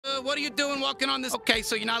what are you doing walking on this? Okay,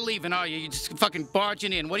 so you're not leaving, are you? You're just fucking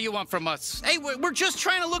barging in. What do you want from us? Hey, we're just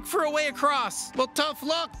trying to look for a way across. Well, tough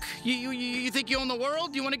luck. You think you own the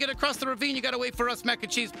world? You want to get across the ravine? You gotta wait for us Mac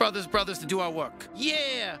and Cheese brothers to do our work.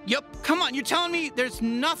 Yeah. Yep. Come on, you're telling me there's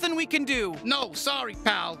nothing we can do? No, sorry,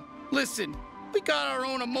 pal. Listen. We got our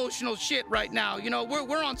own emotional shit right now. You know,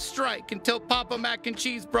 we're on strike until Papa Mac and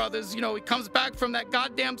Cheese brothers, you know, he comes back from that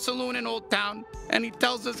goddamn saloon in Old Town and he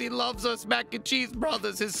tells us he loves us Mac and Cheese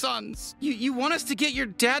brothers, his sons. You want us to get your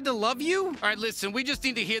dad to love you? All right, listen, we just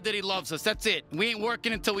need to hear that he loves us. That's it. We ain't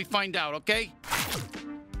working until we find out, okay?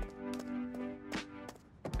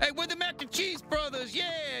 Hey, we're the Mac and Cheese brothers.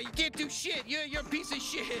 Yeah, you can't do shit. You're a piece of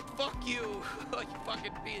shit. Fuck you. You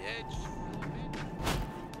fucking bitch.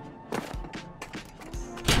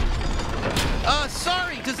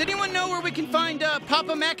 Sorry, does anyone know where we can find,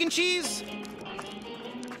 Papa Mac and Cheese?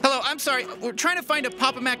 Hello, I'm sorry, we're trying to find a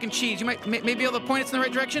Papa Mac and Cheese. You might be able to point us in the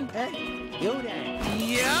right direction? Hey, you there?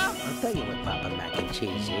 Yeah? I'll tell you what Papa Mac and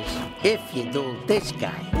Cheese is. If you do this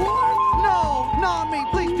guy. What? No, not me.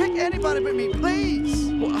 Please pick anybody but me,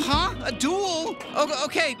 please. Huh? A duel?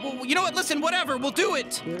 Okay, well, you know what? Listen, whatever, we'll do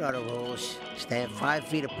it. You know the rules. Stand 5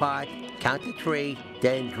 feet apart, count to 3,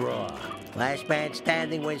 then draw. Last man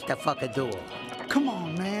standing wins the fucking duel. Come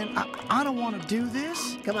on, man. I don't want to do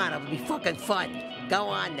this. Come on, it'll be fucking fun. Go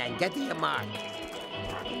on then, get to your mark.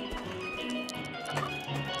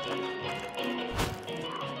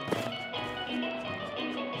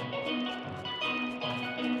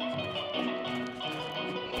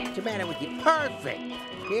 What's the matter with you? Perfect.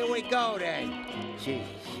 Here we go then. Jesus.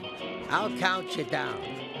 I'll count you down.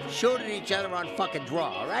 Shoot at each other on fucking draw,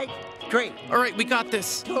 all right? 3. All right, we got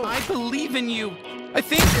this. 2. I believe in you. I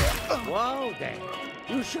think... Whoa, then.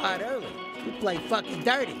 You shot early. You play fucking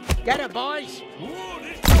dirty. Get it, boys. Whoa,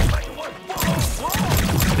 this don't make one fall. Whoa,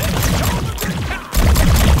 let's show them good time.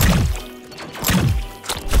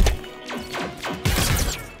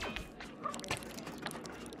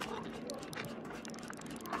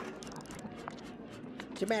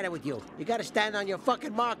 What's the matter with you? You gotta stand on your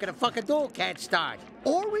fucking mark and a fucking duel can't start.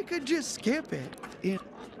 Or we could just skip it.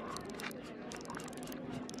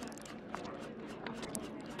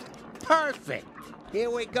 Perfect. Here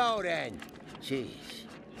we go then. Jeez.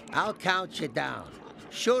 I'll count you down.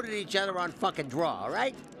 Shoot at each other on fucking draw, all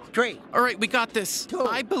right? 3. All right, we got this. 2.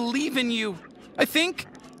 I believe in you. I think...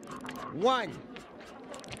 1.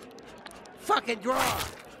 Fucking draw.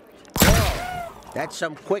 Whoa. That's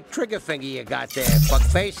some quick trigger finger you got there,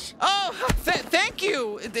 fuckface. Oh, thank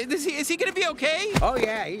you. Is he gonna be okay? Oh,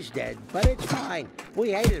 yeah, he's dead, but it's fine.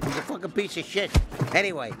 We hated him. He's a fucking piece of shit.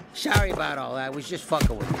 Anyway, sorry about all that. I was just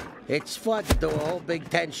fucking with you. It's fun to do a whole Big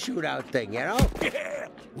Ten shootout thing, you know? Yeah,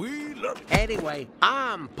 we love it. Anyway,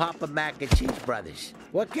 I'm Papa Mac and Cheese Brothers.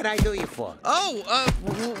 What can I do you for?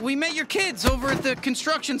 Oh, we met your kids over at the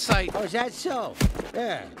construction site. Oh, is that so?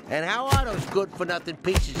 Yeah. And how are those good-for-nothing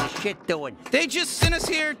pieces of shit doing? They just sent us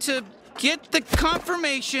here to get the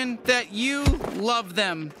confirmation that you love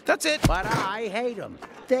them. That's it. But I hate them.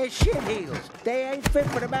 They're shitheels. They ain't fit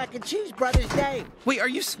for the Mac and Cheese Brothers name. Wait, are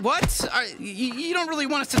you... What? You don't really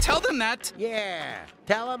want us to tell them that. Yeah.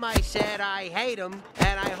 Tell them I said I hate them,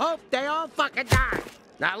 and I hope they all fucking die.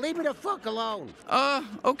 Now leave me the fuck alone.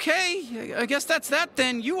 Okay. I guess that's that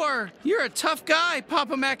then. You're a tough guy,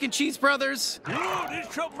 Papa Mac and Cheese Brothers. Ooh, this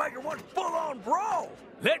troublemaker wants full-on brawl.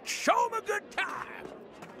 Let's show him a good time.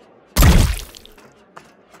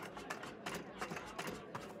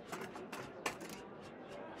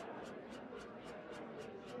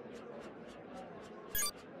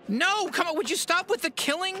 No, come on, would you stop with the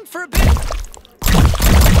killing for a bit?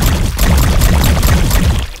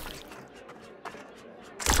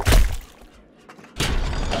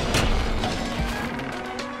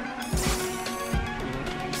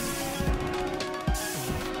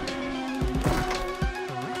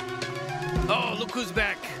 Oh, look who's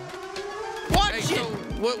back. Watch Hey, it! so,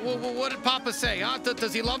 what did Papa say, huh?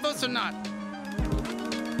 Does he love us or not?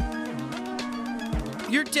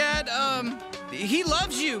 Your dad, he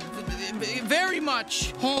loves you very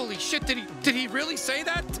much. Holy shit, did he really say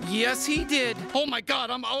that? Yes, he did. Oh my god,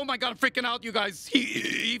 I'm freaking out, you guys.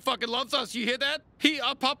 He fucking loves us. You hear that?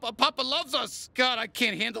 Papa loves us. God, I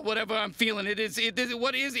can't handle whatever I'm feeling. Is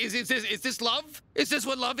this love? Is this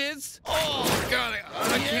what love is? Oh god,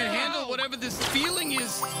 I can't handle whatever this feeling is.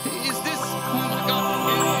 Is this? Oh my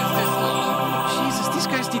god, is this love? Jesus, these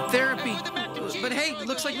guys need therapy. Hey, we're the Mac and Cheese But hey, brothers.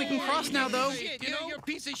 looks like we can cross now, though. Shit, you know, you're a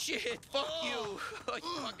piece of shit. Fuck you. You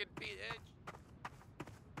fucking bitch.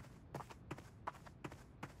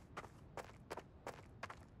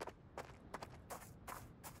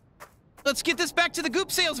 Let's get this back to the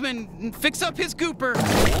goop salesman and fix up his gooper.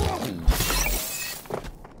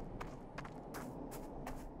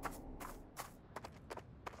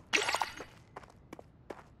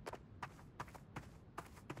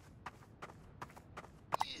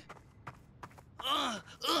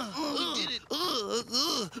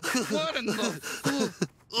 What in the...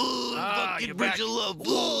 Fucking bridge of love.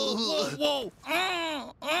 Whoa.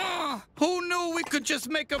 Who knew we could just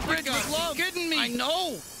make a bridge of love? Kidding me? I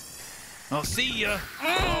know. I'll see ya.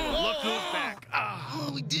 Look who's back.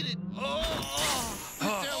 We did it.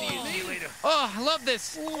 See you later. Oh, I love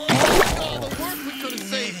this. Look at all the work we could have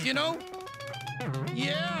saved, you know?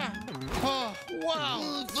 Yeah. Oh,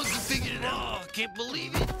 wow. Fucking figured it out. Can't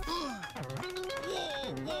believe it. Whoa.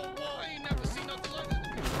 I ain't never seen nothing like it.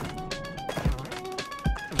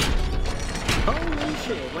 Holy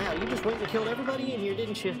shit! Wow, you just went and killed everybody in here,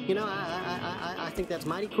 didn't you? You know, I think that's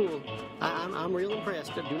mighty cool. I'm real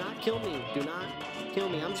impressed. Do not kill me. Do not kill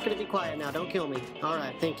me. I'm just gonna be quiet now. Don't kill me. All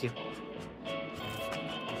right, thank you.